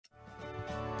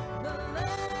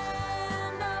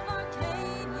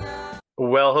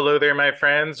Well, hello there, my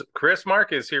friends. Chris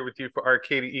Mark is here with you for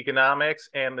Arcadia Economics.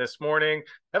 And this morning,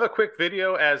 I have a quick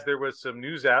video as there was some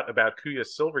news out about Kuya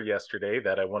Silver yesterday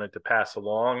that I wanted to pass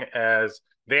along as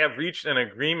they have reached an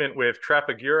agreement with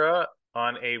Trafigura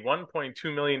on a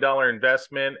 $1.2 million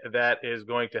investment that is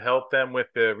going to help them with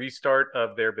the restart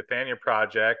of their Bethania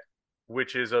project,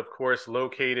 which is, of course,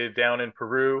 located down in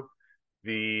Peru.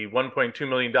 The $1.2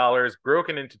 million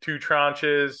broken into two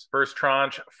tranches. First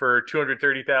tranche for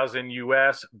 230,000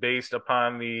 US based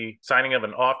upon the signing of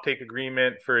an offtake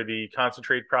agreement for the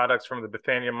concentrate products from the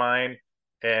Bethania mine.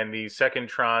 And the second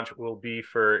tranche will be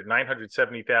for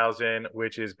 970,000,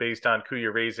 which is based on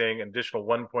Kuya raising an additional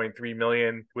 1.3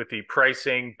 million, with the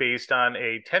pricing based on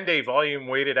a 10-day volume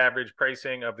weighted average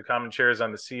pricing of the common shares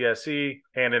on the CSE.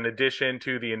 And in addition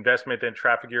to the investment that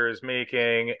Trafigura is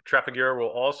making, Trafigura will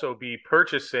also be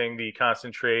purchasing the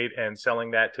concentrate and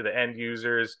selling that to the end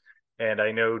users. And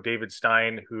I know David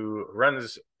Stein, who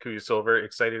runs Kuya Silver,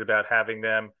 excited about having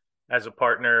them as a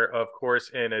partner, of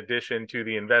course, in addition to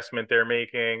the investment they're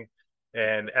making.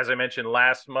 And as I mentioned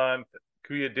last month,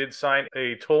 Kuya did sign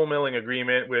a toll milling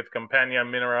agreement with Compagnia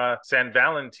Minera San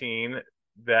Valentin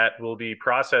that will be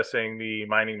processing the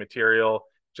mining material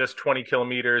just 20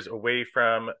 kilometers away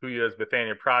from Kuya's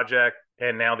Bethania project.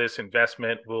 And now this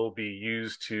investment will be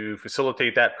used to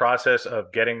facilitate that process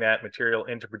of getting that material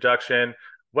into production.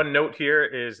 One note here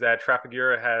is that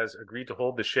Trafigura has agreed to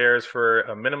hold the shares for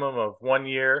a minimum of 1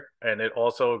 year, and it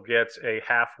also gets a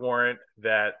half warrant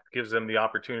that gives them the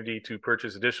opportunity to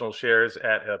purchase additional shares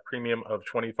at a premium of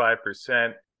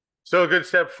 25%. So a good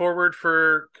step forward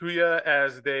for Kuya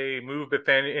as they move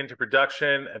Bethania into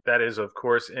production. That is, of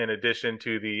course, in addition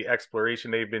to the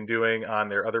exploration they've been doing on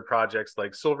their other projects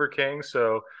like Silver King.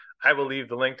 So I will leave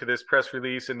the link to this press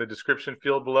release in the description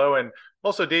field below. And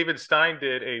also David Stein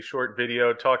did a short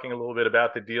video talking a little bit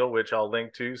about the deal, which I'll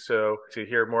link to. So to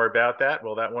hear more about that,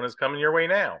 well, that one is coming your way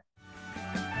now.